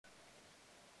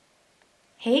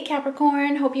Hey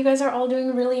Capricorn, hope you guys are all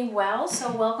doing really well.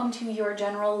 So welcome to your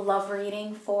general love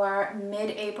reading for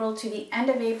mid-April to the end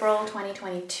of April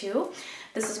 2022.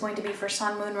 This is going to be for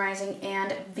Sun, Moon, Rising,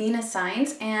 and Venus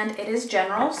signs, and it is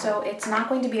general, so it's not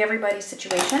going to be everybody's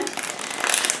situation.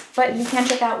 But you can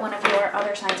check out one of your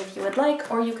other signs if you would like,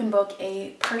 or you can book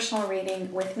a personal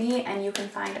reading with me, and you can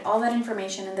find all that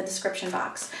information in the description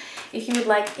box. If you would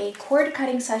like a cord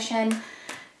cutting session,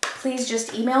 please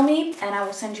just email me and I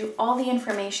will send you all the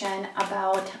information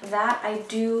about that. I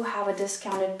do have a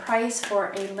discounted price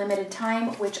for a limited time,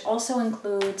 which also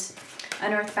includes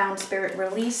an Earthbound Spirit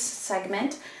Release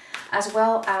segment, as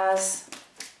well as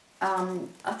a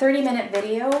 30-minute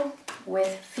video with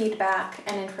feedback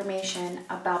and information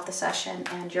about the session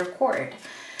and your cord.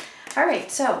 All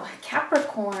right, so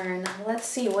Capricorn, let's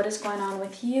see what is going on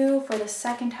with you for the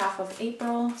second half of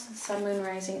April, Sun, Moon,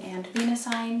 Rising, and Venus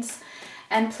signs.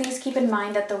 And please keep in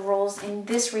mind that the roles in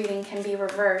this reading can be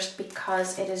reversed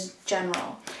because it is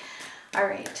general. All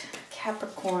right,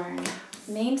 Capricorn,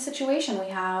 main situation, we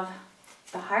have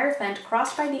the Hierophant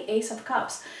crossed by the Ace of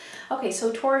Cups. Okay,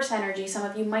 so Taurus energy, some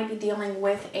of you might be dealing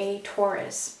with a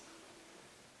Taurus.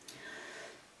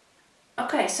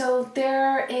 Okay, so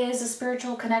there is a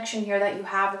spiritual connection here that you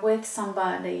have with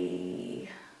somebody.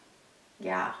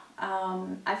 Yeah.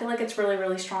 I feel like it's really,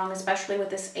 really strong, especially with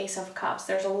this Ace of Cups.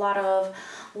 There's a lot of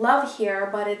love here,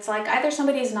 but it's like either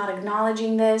somebody is not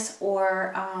acknowledging this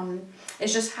or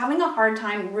is just having a hard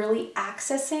time really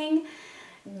accessing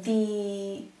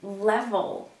the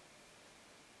level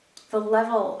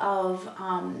of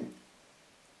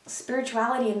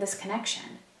spirituality in this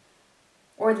connection,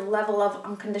 or the level of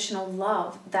unconditional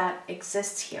love that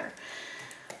exists here.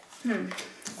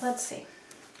 Let's see.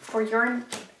 For your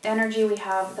energy, we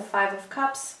have the Five of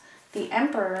Cups, the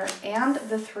Emperor, and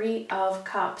the Three of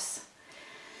Cups.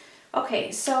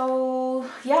 Okay, so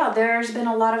yeah, there's been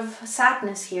a lot of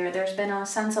sadness here. There's been a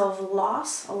sense of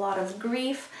loss, a lot of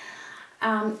grief.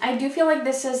 I do feel like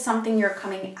this is something you're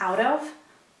coming out of.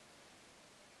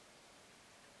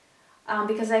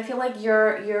 Because I feel like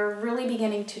you're really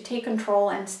beginning to take control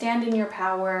and stand in your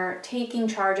power, taking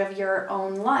charge of your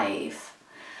own life.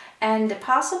 And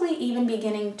possibly even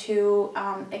beginning to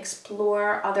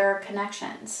explore other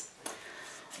connections.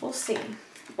 We'll see.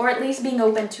 Or at least being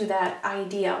open to that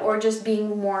idea, or just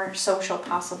being more social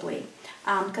possibly.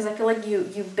 Because I feel like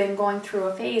you've been going through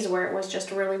a phase where it was just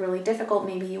really, really difficult.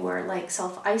 Maybe you were like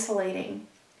self-isolating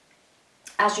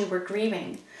as you were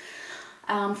grieving.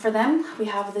 For them, we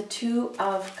have the Two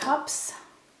of Cups,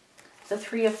 the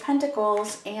Three of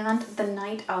Pentacles, and the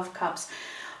Knight of Cups.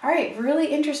 All right,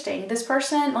 really interesting. This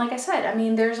person, like I said, I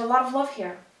mean, there's a lot of love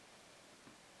here.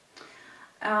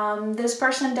 This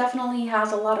person definitely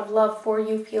has a lot of love for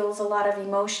you, feels a lot of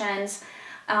emotions.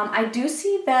 I do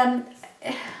see them,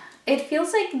 it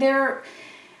feels like they're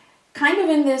kind of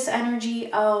in this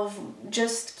energy of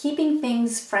just keeping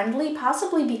things friendly,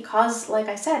 possibly because, like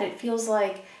I said, it feels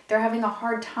like they're having a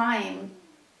hard time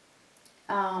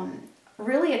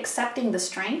really accepting the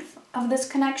strength of this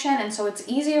connection, and so it's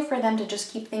easier for them to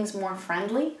just keep things more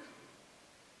friendly.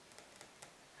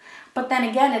 But then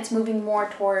again, it's moving more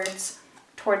towards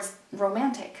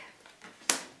romantic.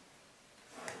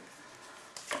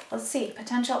 Let's see,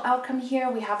 potential outcome here,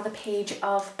 we have the Page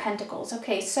of Pentacles.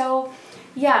 Okay, so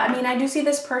yeah, I mean, I do see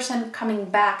this person coming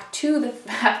back to the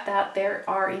fact that there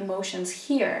are emotions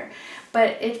here,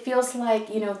 but it feels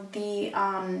like, you know, the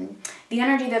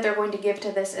energy that they're going to give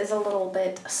to this is a little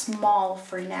bit small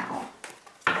for now.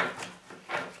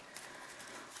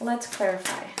 Let's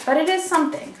clarify. But it is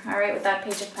something, all right, with that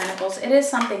Page of Pentacles. It is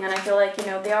something, and I feel like, you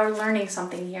know, they are learning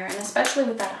something here, and especially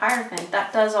with that Hierophant,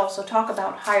 that does also talk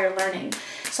about higher learning.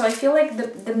 So I feel like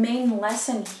the main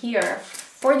lesson here,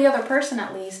 for the other person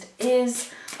at least,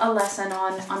 is a lesson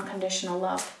on unconditional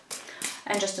love,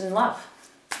 and just in love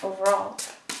overall.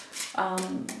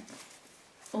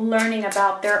 Learning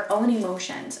about their own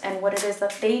emotions and what it is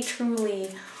that they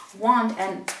truly want,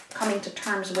 and coming to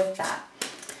terms with that.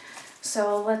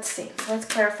 So let's see, let's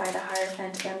clarify the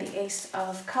Hierophant and the Ace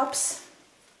of Cups.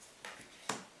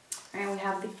 And we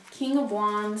have the King of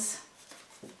Wands,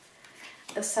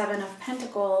 the Seven of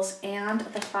Pentacles, and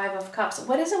the Five of Cups.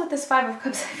 What is it with this Five of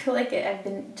Cups? I feel like I've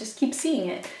been just keep seeing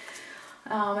it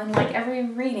in like every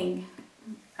reading.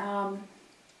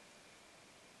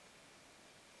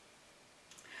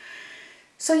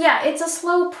 So yeah, it's a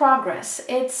slow progress.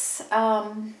 It's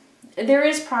there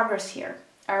is progress here,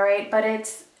 all right, but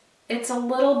it's a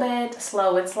little bit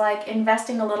slow. It's like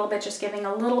investing a little bit, just giving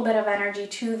a little bit of energy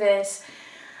to this.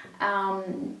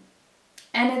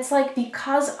 And it's like,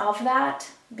 because of that,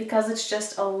 because it's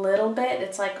just a little bit,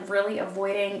 it's like really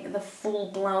avoiding the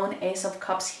full-blown Ace of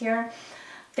Cups here,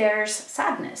 there's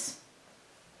sadness.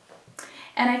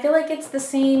 And I feel like it's the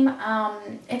same,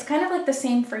 it's kind of like the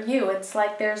same for you. It's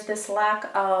like there's this lack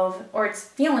of, or it's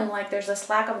feeling like there's this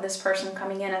lack of this person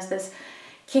coming in as this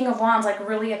King of Wands, like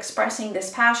really expressing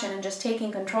this passion and just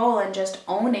taking control and just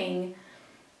owning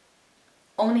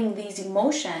these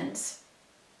emotions.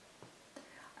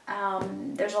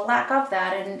 There's a lack of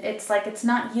that, and it's like it's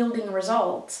not yielding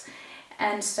results.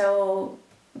 And so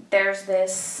there's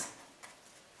this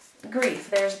grief,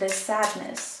 there's this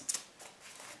sadness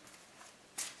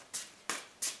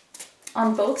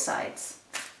on both sides.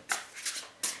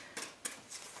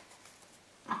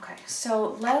 Okay,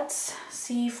 so let's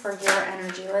see for your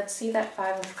energy. Let's see that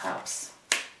Five of Cups.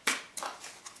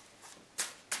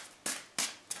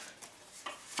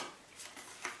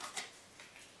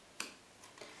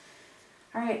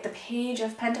 All right, the Page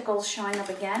of Pentacles showing up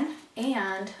again,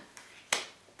 and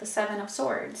the Seven of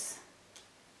Swords.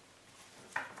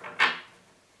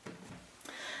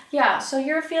 Yeah, so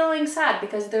you're feeling sad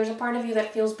because there's a part of you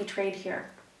that feels betrayed here.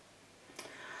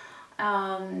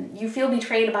 You feel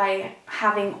betrayed by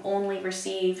having only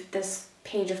received this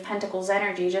Page of Pentacles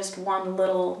energy, just one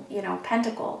little, you know,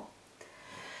 pentacle.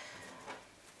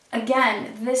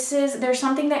 Again, there's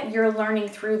something that you're learning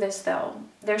through this, though.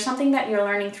 There's something that you're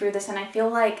learning through this, and I feel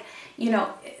like, you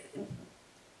know,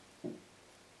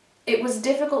 it was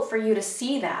difficult for you to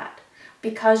see that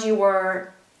because you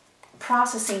were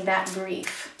processing that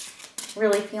grief,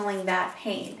 really feeling that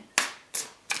pain.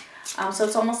 So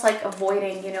it's almost like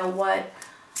avoiding, you know,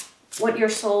 what your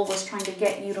soul was trying to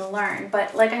get you to learn.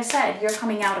 But like I said, you're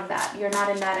coming out of that. You're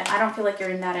not in that. I don't feel like you're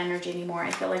in that energy anymore.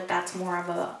 I feel like that's more of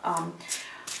a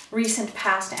recent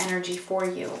past energy for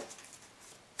you.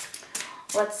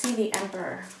 Let's see the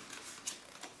Emperor.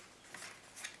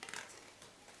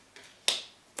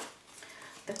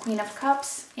 The Queen of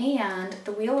Cups and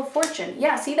the Wheel of Fortune.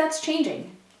 Yeah, see, that's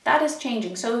changing. That is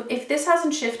changing. So if this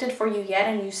hasn't shifted for you yet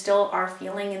and you still are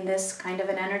feeling in this kind of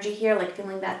an energy here, like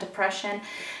feeling that depression,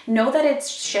 know that it's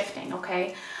shifting,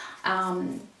 okay?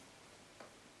 I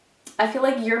feel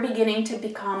like you're beginning to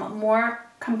become more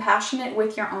compassionate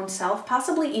with your own self,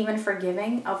 possibly even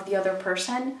forgiving of the other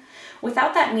person,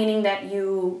 without that meaning that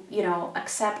you know,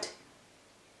 accept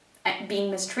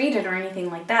being mistreated or anything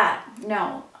like that.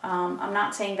 No, I'm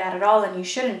not saying that at all, and you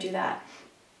shouldn't do that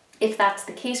if that's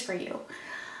the case for you.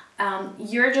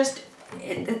 You're just,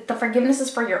 the forgiveness is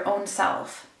for your own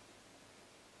self.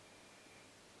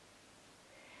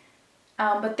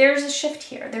 But there's a shift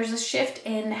here. There's a shift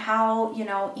in how, you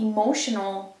know,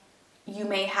 emotional you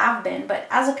may have been. But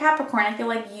as a Capricorn, I feel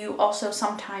like you also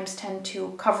sometimes tend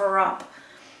to cover up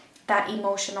that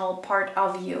emotional part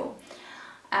of you.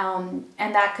 And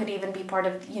that could even be part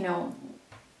of, you know,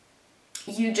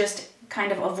 you just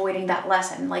kind of avoiding that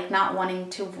lesson, like not wanting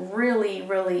to really,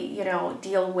 really, you know,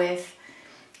 deal with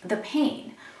the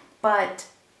pain. But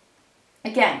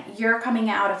again, you're coming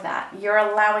out of that. You're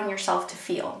allowing yourself to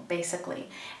feel, basically.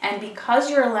 And because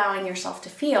you're allowing yourself to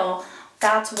feel,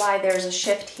 that's why there's a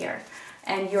shift here.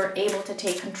 And you're able to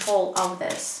take control of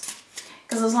this.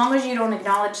 Because as long as you don't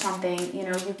acknowledge something, you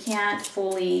know, you can't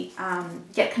fully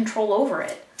get control over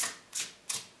it.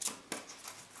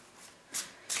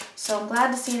 So I'm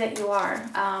glad to see that you are.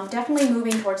 Definitely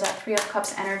moving towards that Three of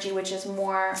Cups energy, which is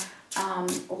more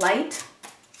light,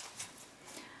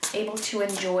 able to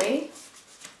enjoy,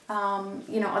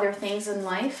 you know, other things in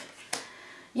life.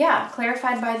 Yeah,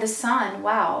 clarified by the Sun.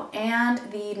 Wow. And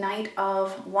the Knight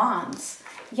of Wands.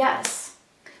 Yes.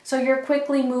 So you're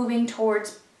quickly moving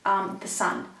towards the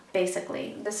Sun,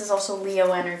 basically. This is also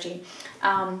Leo energy.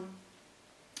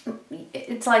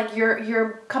 It's like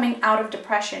you're coming out of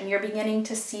depression. You're beginning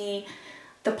to see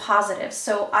the positives.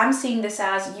 So I'm seeing this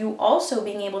as you also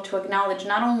being able to acknowledge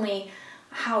not only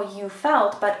how you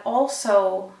felt, but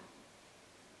also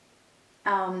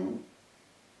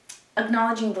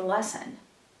acknowledging the lesson,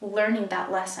 learning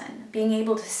that lesson, being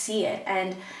able to see it.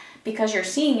 And because you're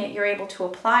seeing it, you're able to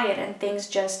apply it, and things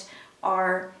just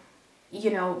are,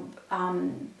 you know,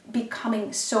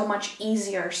 becoming so much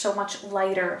easier, so much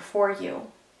lighter for you.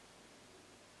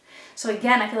 So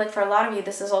again, I feel like for a lot of you,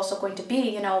 this is also going to be,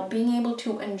 you know, being able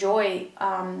to enjoy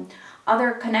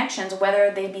other connections,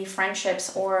 whether they be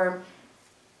friendships or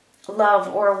love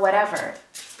or whatever.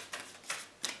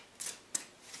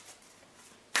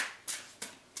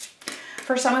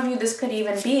 For some of you, this could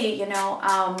even be, you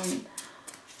know,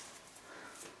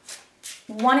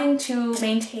 wanting to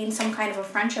maintain some kind of a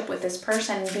friendship with this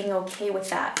person and being okay with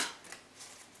that.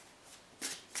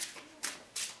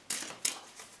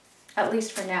 At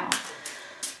least for now.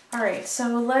 All right, so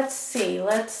let's see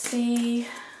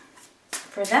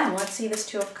for them. Let's see this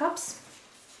Two of Cups.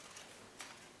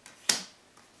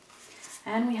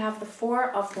 And we have the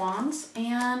Four of Wands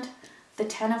and the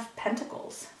Ten of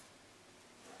Pentacles.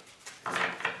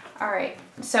 All right,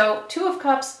 so Two of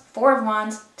Cups, Four of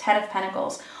Wands, Ten of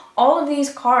Pentacles. All of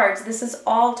these cards, this is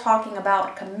all talking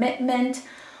about commitment,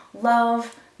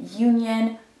 love,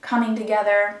 union, coming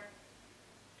together.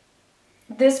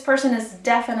 This person is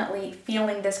definitely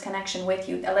feeling this connection with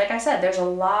you. Like I said, there's a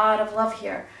lot of love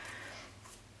here.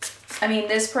 I mean,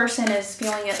 this person is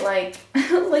feeling it like,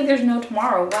 like there's no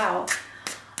tomorrow. Wow.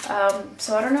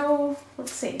 So I don't know.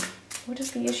 Let's see. What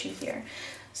is the issue here?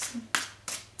 So,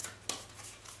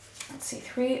 let's see.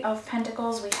 Three of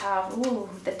Pentacles. We have, ooh,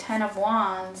 the Ten of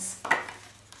Wands.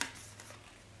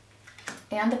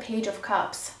 And the Page of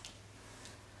Cups.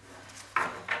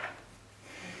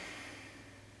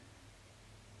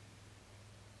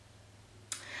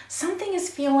 Something is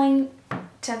feeling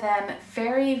to them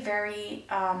very, very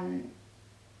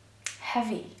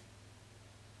heavy.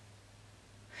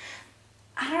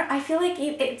 I feel like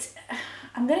it's,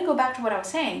 I'm going to go back to what I was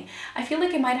saying. I feel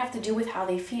like it might have to do with how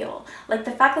they feel. Like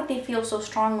the fact that they feel so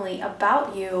strongly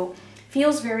about you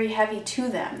feels very heavy to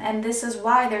them. And this is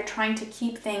why they're trying to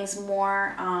keep things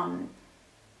more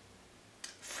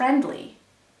friendly.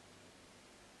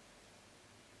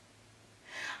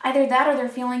 Either that or they're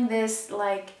feeling this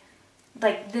like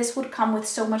this would come with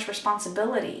so much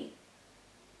responsibility.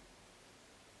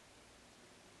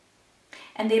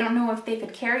 And they don't know if they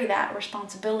could carry that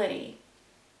responsibility.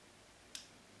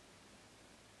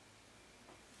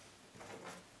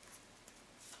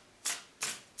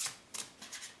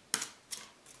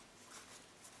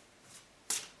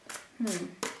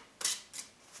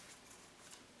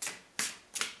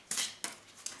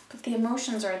 But the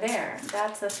emotions are there.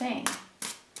 That's the thing.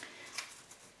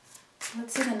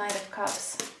 Let's see the Knight of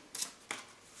Cups.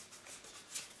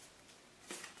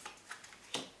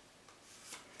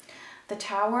 The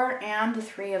Tower and the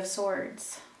Three of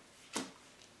Swords.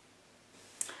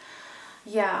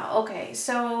 Yeah, okay,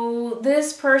 so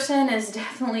this person is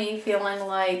definitely feeling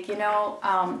like, you know,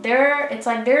 it's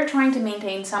like they're trying to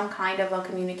maintain some kind of a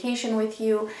communication with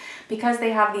you because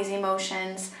they have these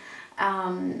emotions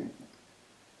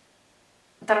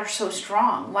that are so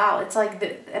strong. Wow, it's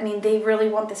like, I mean, they really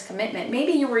want this commitment.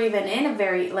 Maybe you were even in a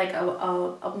very, like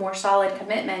a more solid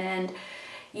commitment, and,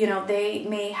 you know, they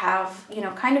may have, you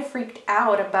know, kind of freaked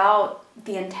out about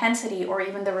the intensity or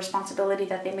even the responsibility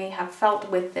that they may have felt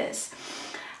with this.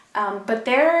 But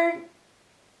they're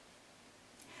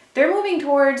moving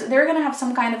towards, they're going to have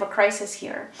some kind of a crisis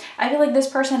here. I feel like this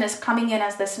person is coming in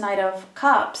as this Knight of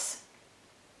Cups.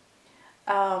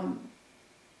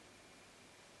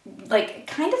 Like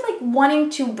kind of like wanting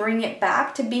to bring it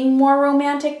back to being more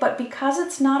romantic, but because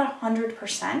it's not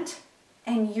 100%,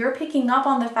 and you're picking up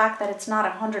on the fact that it's not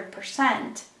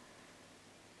 100%,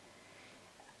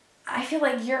 I feel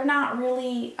like you're not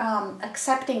really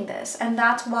accepting this, and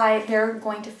that's why they're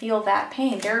going to feel that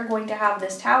pain. They're going to have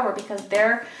this Tower because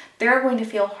they're going to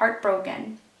feel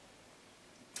heartbroken,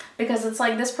 because it's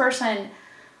like this person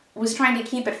was trying to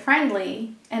keep it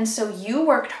friendly, and so you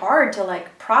worked hard to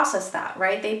like process that,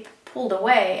 right? They pulled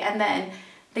away and then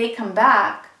they come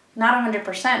back, not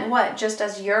 100%, what? Just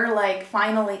as you're like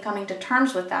finally coming to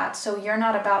terms with that, so you're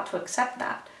not about to accept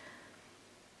that.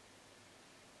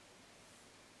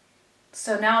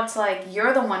 So now it's like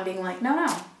you're the one being like,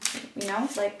 no, you know,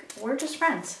 like we're just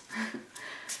friends.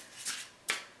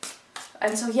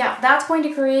 And so, yeah, that's going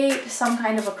to create some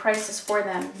kind of a crisis for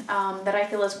them that I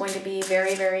feel is going to be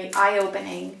very, very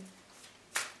eye-opening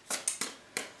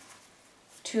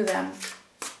to them.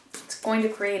 It's going to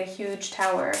create a huge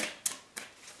Tower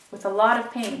with a lot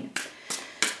of pain.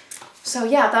 So,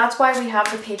 yeah, that's why we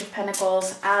have the Page of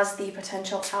Pentacles as the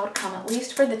potential outcome, at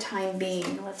least for the time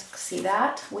being. Let's see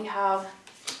that. We have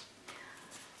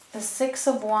the Six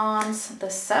of Wands, the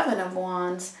Seven of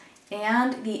Wands,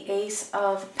 and the Ace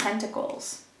of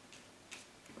Pentacles.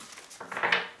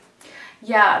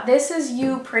 Yeah, this is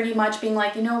you pretty much being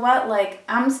like, you know what, like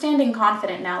I'm standing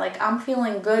confident now, like I'm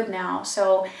feeling good now,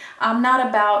 so I'm not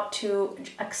about to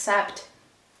accept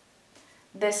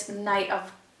this Knight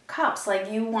of Cups. Like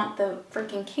you want the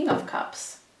freaking King of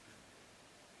Cups.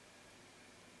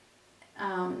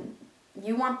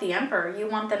 You want the Emperor. You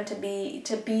want them to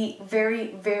be very,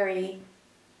 very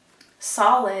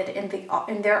solid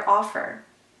in their offer,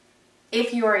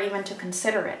 if you are even to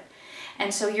consider it.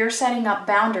 And so you're setting up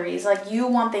boundaries. Like you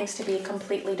want things to be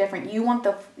completely different. You want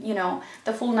the, you know,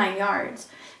 the full 9 yards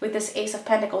with this Ace of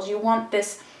Pentacles. You want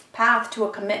this path to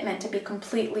a commitment to be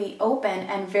completely open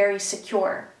and very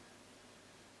secure.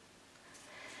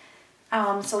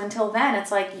 So until then,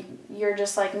 it's like, you're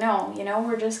just like, no, you know,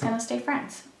 we're just going to stay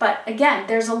friends. But again,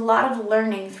 there's a lot of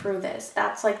learning through this.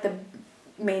 That's like the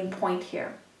main point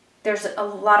here. There's a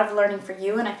lot of learning for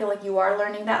you, and I feel like you are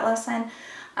learning that lesson.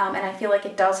 And I feel like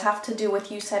it does have to do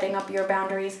with you setting up your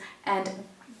boundaries, and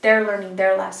they're learning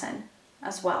their lesson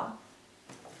as well.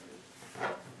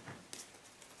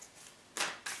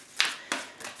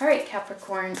 All right,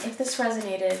 Capricorn, if this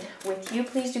resonated with you,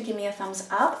 please do give me a thumbs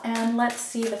up, and let's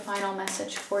see the final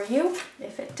message for you,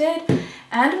 if it did.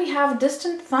 And we have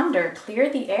distant thunder, clear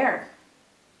the air.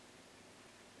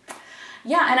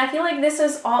 Yeah, and I feel like this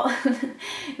is all,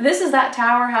 this is that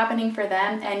tower happening for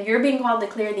them, and you're being called to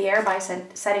clear the air by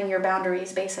setting your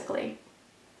boundaries, basically.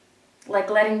 Like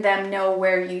letting them know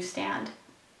where you stand.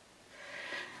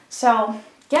 So,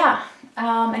 yeah,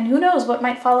 and who knows what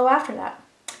might follow after that.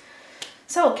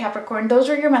 So Capricorn, those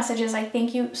are your messages. I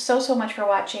thank you so much for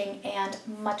watching, and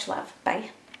much love. Bye.